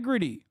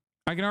integrity?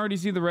 I can already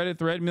see the Reddit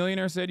thread.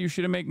 Millionaire said you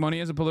shouldn't make money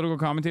as a political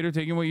commentator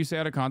taking what you say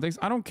out of context.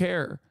 I don't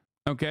care.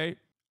 Okay.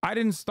 I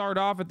didn't start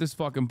off at this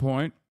fucking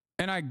point,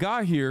 and I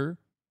got here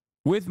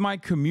with my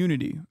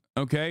community.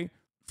 Okay.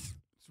 It's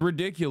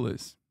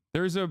ridiculous.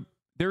 There is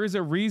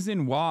a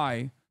reason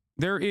why.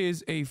 There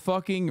is a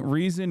fucking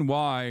reason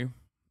why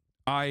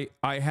I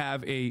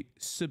have a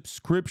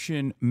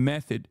subscription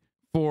method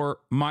for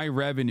my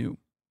revenue.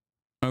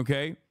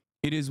 Okay.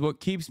 It is what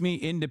keeps me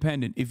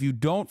independent. If you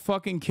don't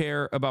fucking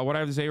care about what I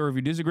have to say, or if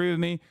you disagree with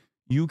me,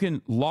 you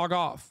can log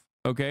off.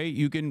 Okay.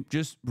 You can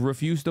just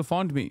refuse to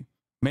fund me.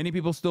 Many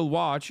people still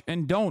watch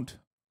and don't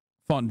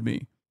fund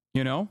me.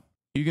 You know,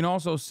 you can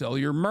also sell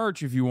your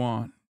merch if you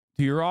want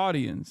to your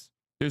audience.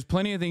 There's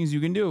plenty of things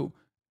you can do.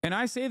 And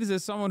I say this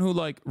as someone who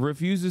like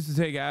refuses to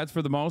take ads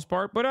for the most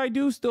part, but I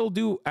do still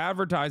do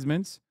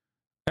advertisements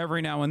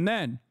every now and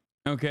then.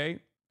 Okay.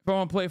 If I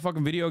want to play a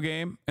fucking video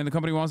game and the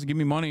company wants to give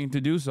me money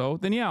to do so,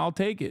 then yeah, I'll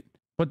take it.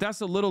 But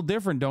that's a little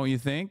different, don't you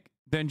think,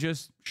 than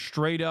just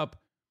straight up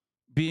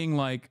being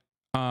like,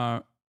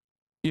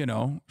 you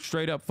know,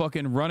 straight up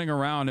fucking running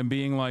around and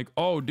being like,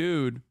 oh,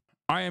 dude,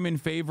 I am in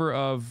favor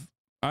of,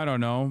 I don't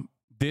know,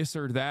 this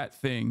or that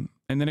thing.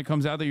 And then it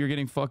comes out that you're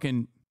getting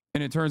fucking,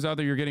 and it turns out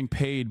that you're getting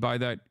paid by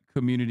that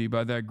community,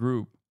 by that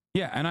group.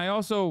 Yeah. And I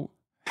also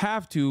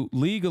have to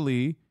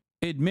legally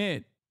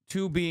admit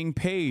to being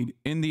paid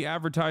in the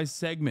advertised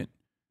segment.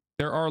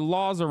 There are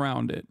laws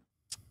around it.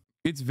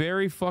 It's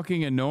very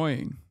fucking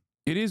annoying.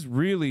 It is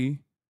really,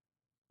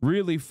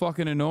 really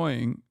fucking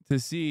annoying to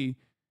see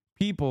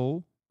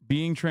people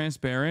being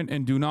transparent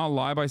and do not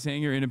lie by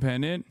saying you're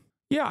independent.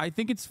 Yeah, I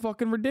think it's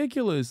fucking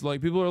ridiculous.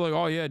 Like, people are like,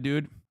 oh yeah,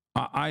 dude,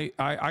 I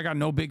got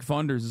no big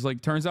funders. It's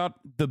like, turns out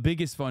the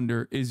biggest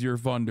funder is your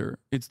funder.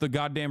 It's the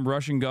goddamn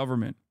Russian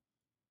government.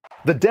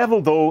 The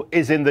devil, though,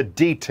 is in the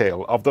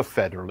detail of the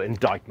federal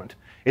indictment.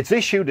 It's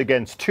issued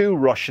against 2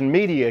 Russian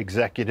media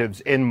executives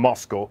in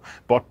Moscow,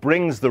 but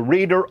brings the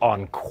reader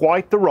on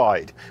quite the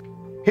ride.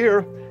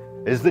 Here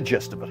is the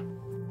gist of it.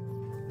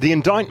 The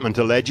indictment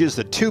alleges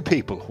that 2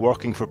 people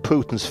working for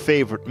Putin's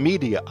favorite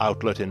media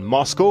outlet in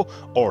Moscow,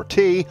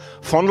 RT,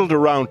 funneled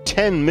around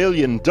 $10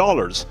 million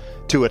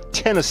to a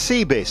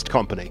Tennessee-based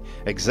company,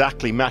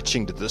 exactly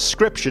matching the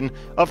description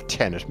of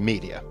Tenet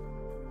Media.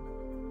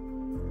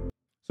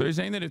 So you're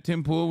saying that if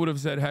Tim Pool would have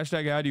said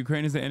 #ad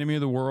Ukraine is the enemy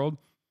of the world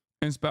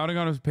and spouting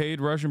on his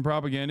paid Russian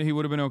propaganda, he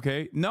would have been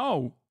okay?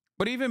 No.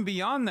 But even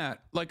beyond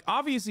that, like,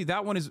 obviously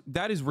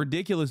that is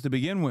ridiculous to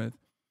begin with.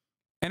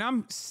 And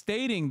I'm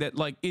stating that,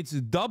 like, it's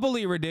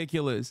doubly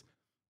ridiculous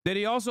that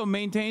he also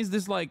maintains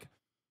this like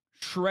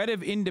shred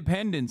of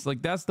independence.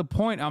 Like, that's the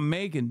point I'm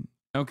making.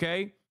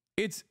 Okay.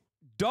 It's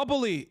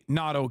doubly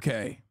not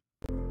okay.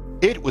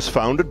 It was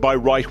founded by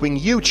right-wing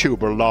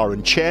YouTuber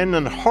Lauren Chen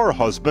and her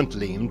husband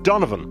Liam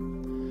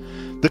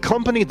Donovan. The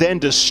company then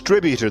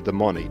distributed the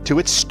money to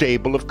its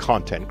stable of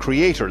content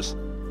creators.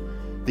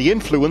 The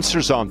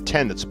influencers on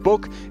Tenet's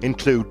book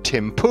include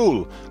Tim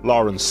Pool,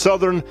 Lauren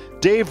Southern,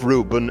 Dave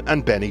Rubin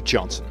and Benny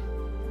Johnson.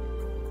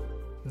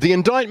 The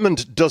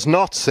indictment does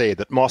not say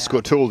that Moscow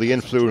told the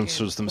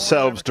influencers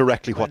themselves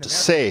directly what to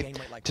say.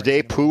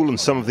 Today, Pool and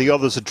some of the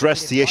others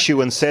addressed the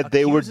issue and said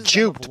they were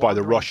duped by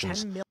the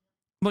Russians.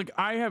 Like,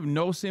 I have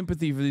no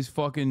sympathy for these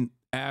fucking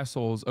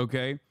assholes,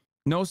 okay?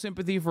 No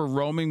sympathy for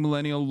roaming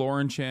millennial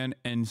Lauren Chen,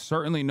 and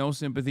certainly no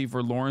sympathy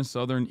for Lauren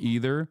Southern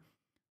either,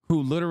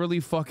 who literally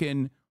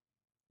fucking,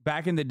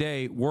 back in the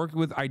day, worked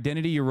with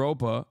Identity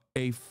Europa,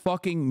 a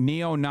fucking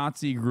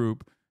neo-Nazi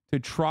group, to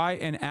try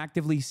and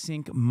actively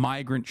sink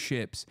migrant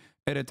ships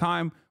at a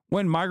time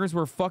when migrants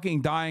were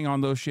fucking dying on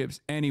those ships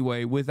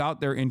anyway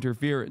without their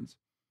interference.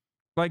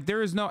 Like,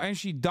 there is no, and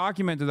she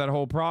documented that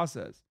whole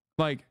process.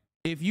 Like,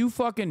 if you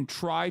fucking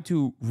try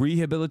to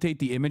rehabilitate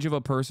the image of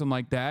a person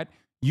like that,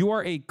 you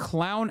are a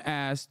clown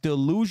ass,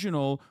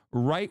 delusional,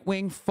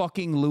 right-wing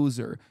fucking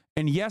loser.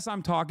 And yes,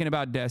 I'm talking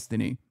about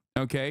Destiny,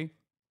 okay?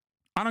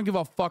 I don't give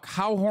a fuck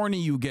how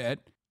horny you get.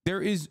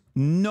 There is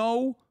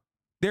no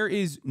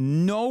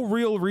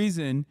real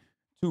reason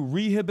to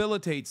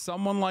rehabilitate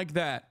someone like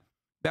that.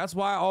 That's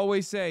why I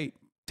always say,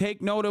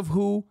 take note of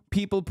who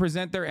people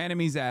present their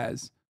enemies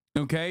as,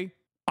 okay?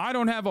 I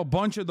don't have a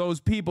bunch of those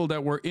people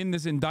that were in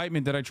this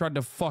indictment that I tried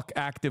to fuck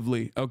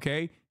actively,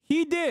 okay?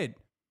 He did.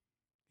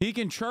 He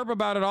can chirp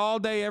about it all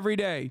day, every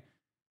day.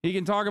 He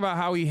can talk about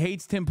how he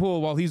hates Tim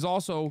Pool while he's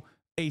also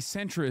a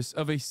centrist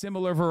of a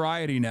similar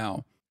variety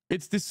now.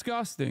 It's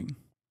disgusting.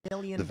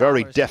 The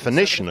very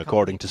definition,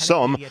 according to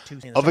some,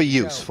 of a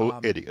useful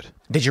idiot.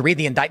 Did you read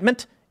the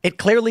indictment? It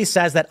clearly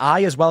says that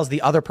I, as well as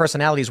the other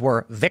personalities,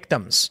 were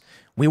victims.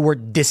 We were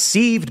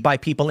deceived by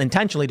people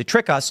intentionally to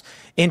trick us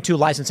into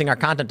licensing our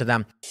content to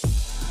them.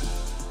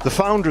 The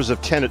founders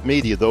of Tenet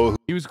Media, though...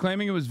 He was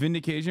claiming it was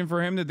vindication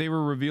for him that they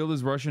were revealed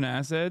as Russian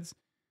assets.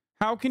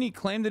 How can he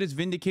claim that it's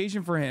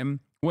vindication for him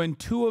when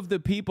two of the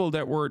people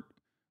that were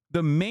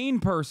the main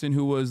person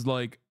who was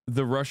like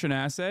the Russian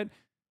asset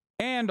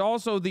and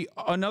also the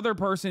another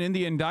person in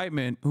the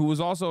indictment who was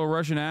also a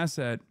Russian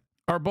asset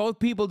are both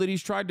people that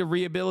he's tried to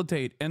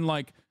rehabilitate and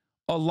like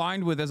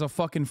aligned with as a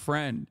fucking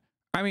friend?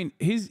 I mean,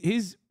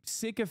 his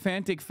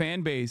sycophantic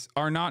fan base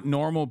are not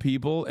normal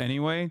people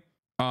anyway.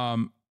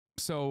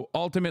 So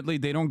ultimately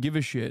they don't give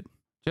a shit.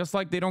 Just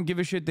like they don't give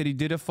a shit that he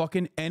did a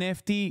fucking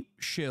NFT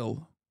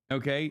shill.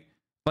 Okay?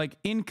 Like,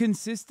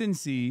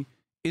 inconsistency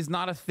is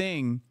not a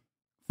thing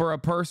for a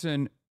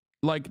person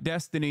like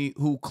Destiny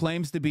who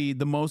claims to be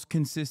the most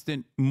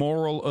consistent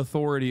moral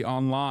authority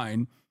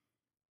online.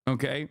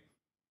 Okay?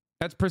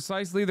 That's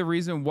precisely the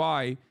reason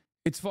why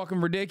it's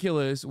fucking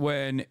ridiculous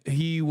when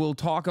he will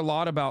talk a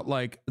lot about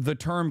like the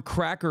term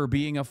cracker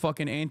being a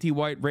fucking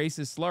anti-white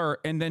racist slur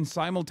and then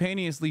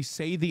simultaneously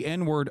say the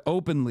N-word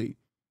openly.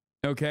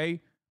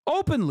 Okay?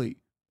 Openly.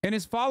 And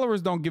his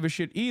followers don't give a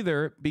shit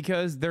either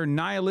because they're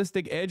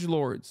nihilistic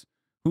edgelords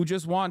who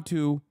just want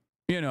to,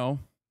 you know,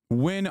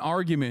 win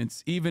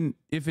arguments, even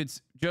if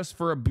it's just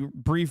for a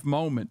brief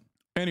moment.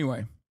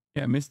 Anyway,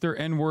 yeah, Mr.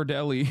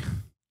 N-word-elly.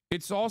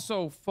 It's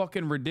also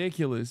fucking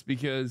ridiculous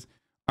because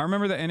I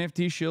remember the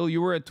NFT shill.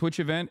 You were at Twitch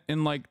event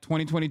in like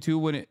 2022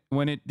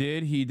 when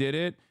he did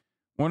it.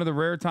 One of the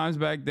rare times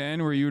back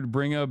then where you would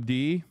bring up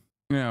D.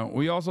 You know,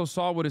 we also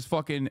saw what his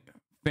fucking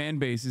fan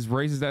base, his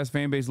racist ass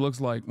fan base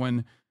looks like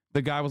when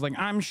the guy was like,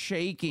 I'm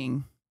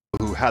shaking.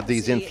 Who had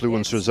these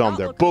influencers on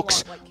their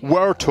books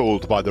were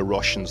told by the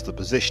Russians the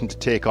position to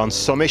take on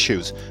some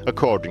issues,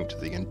 according to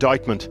the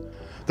indictment.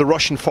 The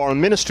Russian Foreign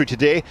Ministry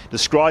today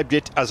described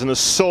it as an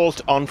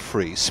assault on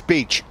free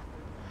speech.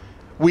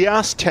 We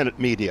asked Tenet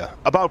Media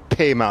about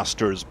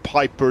paymasters,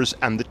 pipers,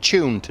 and the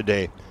tune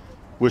today.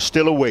 We're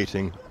still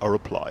awaiting a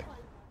reply.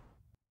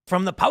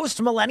 From the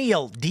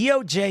post-millennial,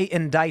 DOJ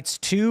indicts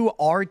two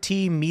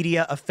RT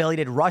Media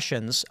affiliated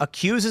Russians,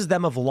 accuses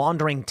them of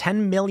laundering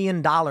 $10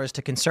 million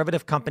to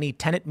conservative company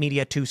Tenet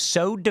Media to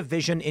sow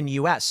division in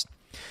U.S.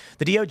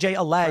 The DOJ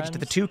alleged that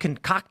the two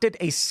concocted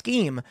a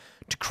scheme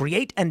to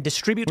create and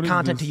distribute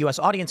content to U.S.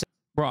 audiences.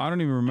 Bro, I don't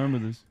even remember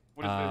this.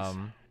 What is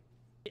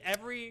this?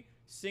 Every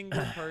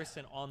single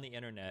person on the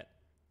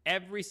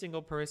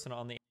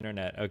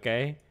internet,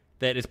 okay,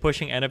 that is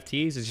pushing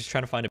NFTs is just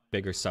trying to find a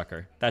bigger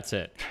sucker. That's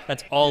it.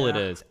 That's all it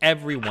is.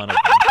 Every one of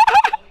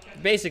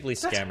them. Basically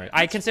scammers.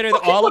 I consider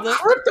all of them.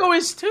 Crypto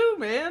is too,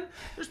 man.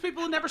 There's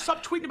people who never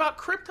stop tweeting about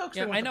crypto.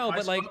 Yeah, I know,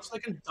 but like, they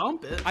can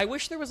dump it. I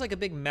wish there was like a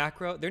big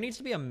macro. There needs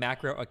to be a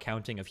macro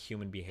accounting of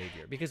human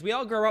behavior because we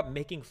all grow up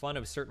making fun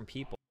of certain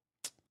people.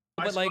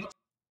 But like,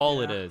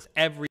 all it is.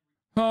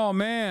 Oh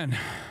man,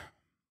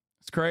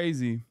 it's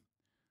crazy.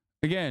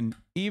 Again,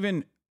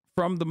 even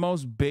from the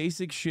most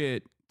basic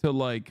shit to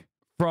like.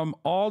 From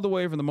all the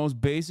way from the most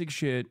basic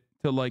shit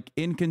to like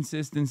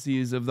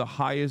inconsistencies of the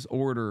highest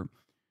order,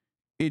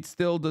 it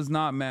still does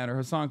not matter.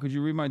 Hassan, could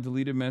you read my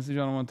deleted message? I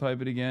don't want to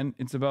type it again.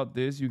 It's about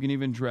this. You can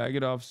even drag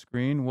it off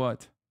screen.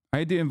 What? I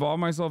had to involve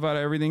myself out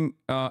of everything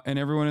and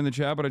everyone in the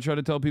chat, but I try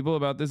to tell people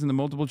about this and the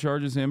multiple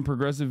charges him,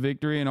 Progressive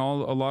Victory, and a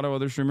lot of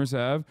other streamers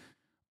have.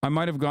 I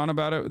might have gone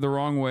about it the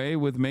wrong way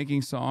with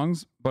making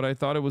songs, but I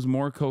thought it was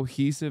more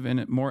cohesive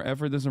and more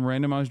effort than some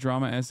randomized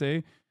drama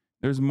essay.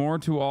 There's more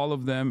to all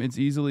of them. It's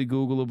easily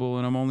Googleable,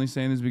 and I'm only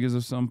saying this because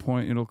at some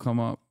point it'll come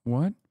up.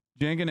 What?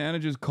 Jank and Anna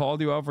just called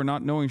you out for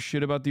not knowing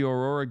shit about the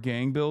Aurora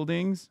gang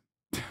buildings?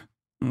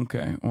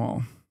 Okay,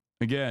 well,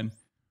 again,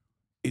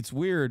 it's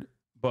weird,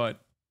 but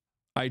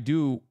I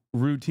do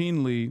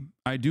routinely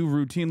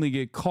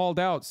get called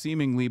out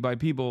seemingly by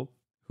people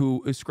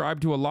who ascribe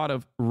to a lot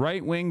of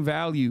right-wing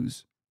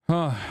values.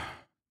 No,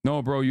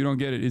 bro, you don't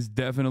get it. It's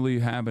definitely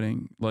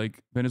happening. Like,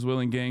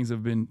 Venezuelan gangs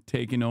have been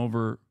taking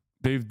over.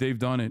 They've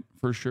done it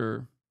for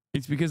sure.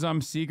 It's because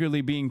I'm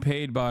secretly being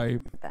paid by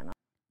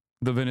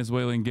the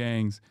Venezuelan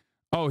gangs.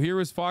 Oh, here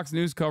is Fox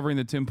News covering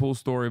the Tim Pool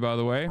story, by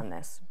the way. On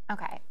this.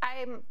 Okay.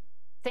 I'm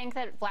think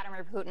that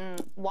Vladimir Putin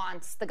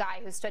wants the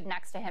guy who stood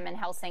next to him in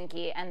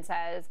Helsinki and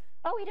says,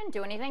 oh, he didn't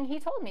do anything. He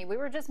told me we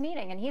were just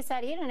meeting, and he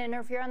said he didn't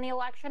interfere in the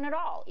election at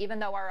all, even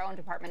though our own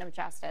Department of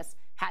Justice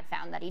had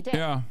found that he did.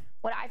 Yeah.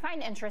 What I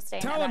find interesting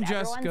Tell about him,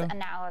 everyone's Jessica.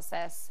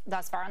 analysis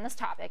thus far on this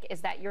topic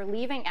is that you're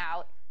leaving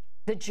out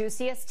the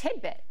juiciest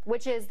tidbit,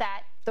 which is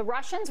that the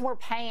Russians were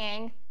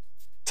paying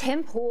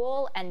Tim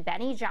Pool and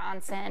Benny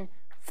Johnson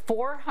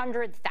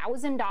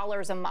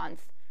 $400,000 a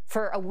month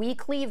for a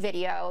weekly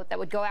video that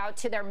would go out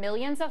to their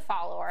millions of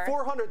followers.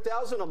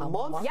 $400,000 a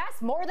month?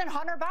 Yes, more than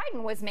Hunter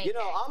Biden was making. You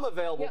know, I'm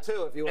available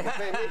too if you want to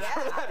pay me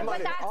for that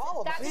money.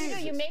 But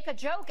that's you make a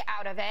joke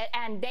out of it,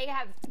 and they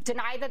have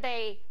denied that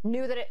they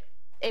knew that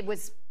it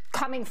was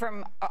coming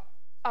from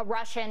a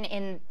Russian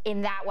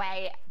in that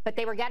way, but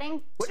they were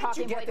getting. Where did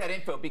you get that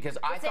info? Because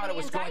I thought it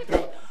was going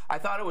through. I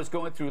thought it was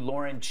going through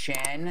Lauren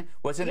Chen.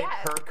 Wasn't it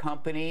her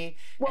company?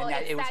 Well, and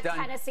that it's it was that done,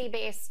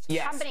 Tennessee-based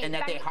company. And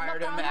that they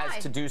hired him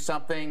as to do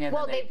something. And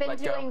well, then they've been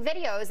doing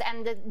videos,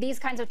 and these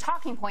kinds of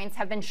talking points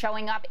have been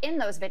showing up in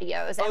those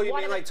videos. Oh, and you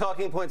mean like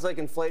talking points like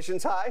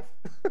inflation's high?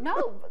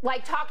 No,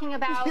 like talking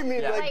about. You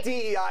mean like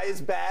DEI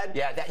is bad?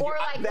 Yeah, that, or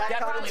like that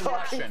definitely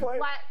Russian.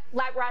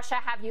 Let Russia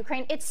have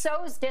Ukraine. It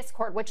sows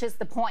discord, which is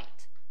the point.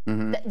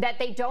 That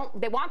they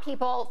want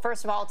people,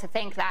 first of all, to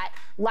think that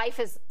life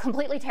is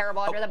completely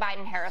terrible under the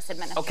Biden-Harris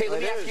administration. Okay,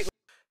 let me ask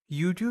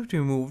you. YouTube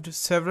removed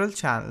several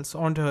channels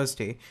on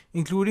Thursday,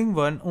 including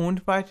one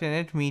owned by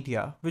Tenet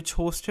Media, which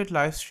hosted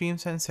live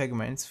streams and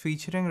segments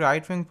featuring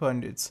right-wing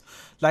pundits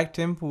like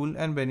Tim Pool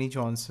and Benny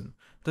Johnson.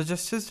 The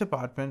Justice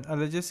Department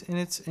alleges in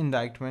its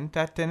indictment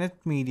that Tenet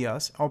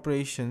Media's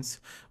operations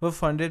were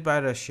funded by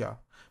Russia.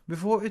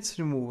 Before its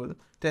removal,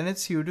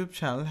 Tenet's YouTube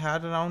channel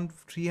had around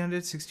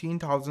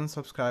 316,000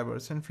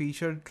 subscribers and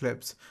featured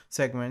clips,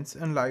 segments,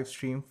 and live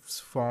streams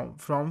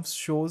from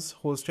shows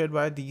hosted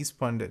by these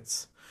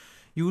pundits.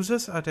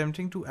 Users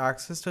attempting to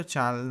access the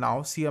channel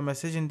now see a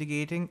message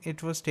indicating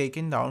it was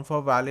taken down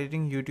for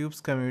violating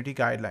YouTube's community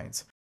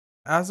guidelines.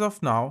 As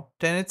of now,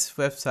 Tenet's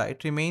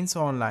website remains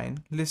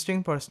online,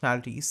 listing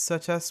personalities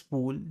such as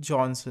Poole,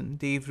 Johnson,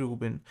 Dave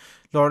Rubin,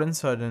 Lauren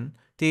Sutton,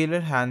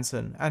 Taylor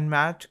Hanson, and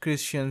Matt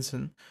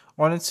Christiansen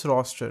on its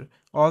roster,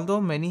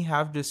 although many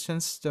have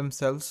distanced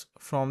themselves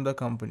from the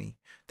company.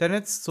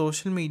 Tenet's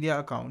social media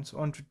accounts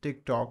on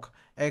TikTok,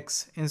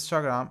 X,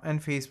 Instagram,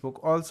 and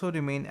Facebook also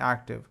remain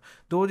active,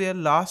 though their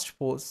last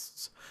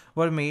posts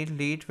were made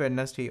late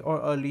Wednesday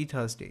or early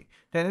Thursday.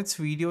 Tenet's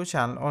video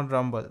channel on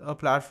Rumble, a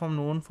platform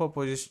known for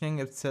positioning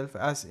itself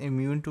as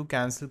immune to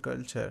cancel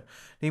culture,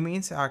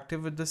 remains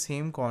active with the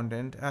same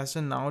content as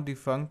the now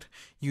defunct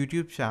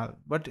YouTube channel,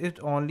 but it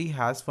only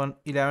has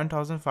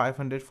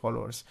 11,500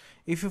 followers.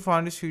 If you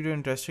found this video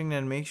interesting,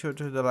 then make sure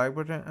to hit the like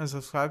button and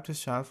subscribe to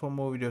this channel for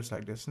more videos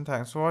like this. And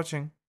thanks for watching.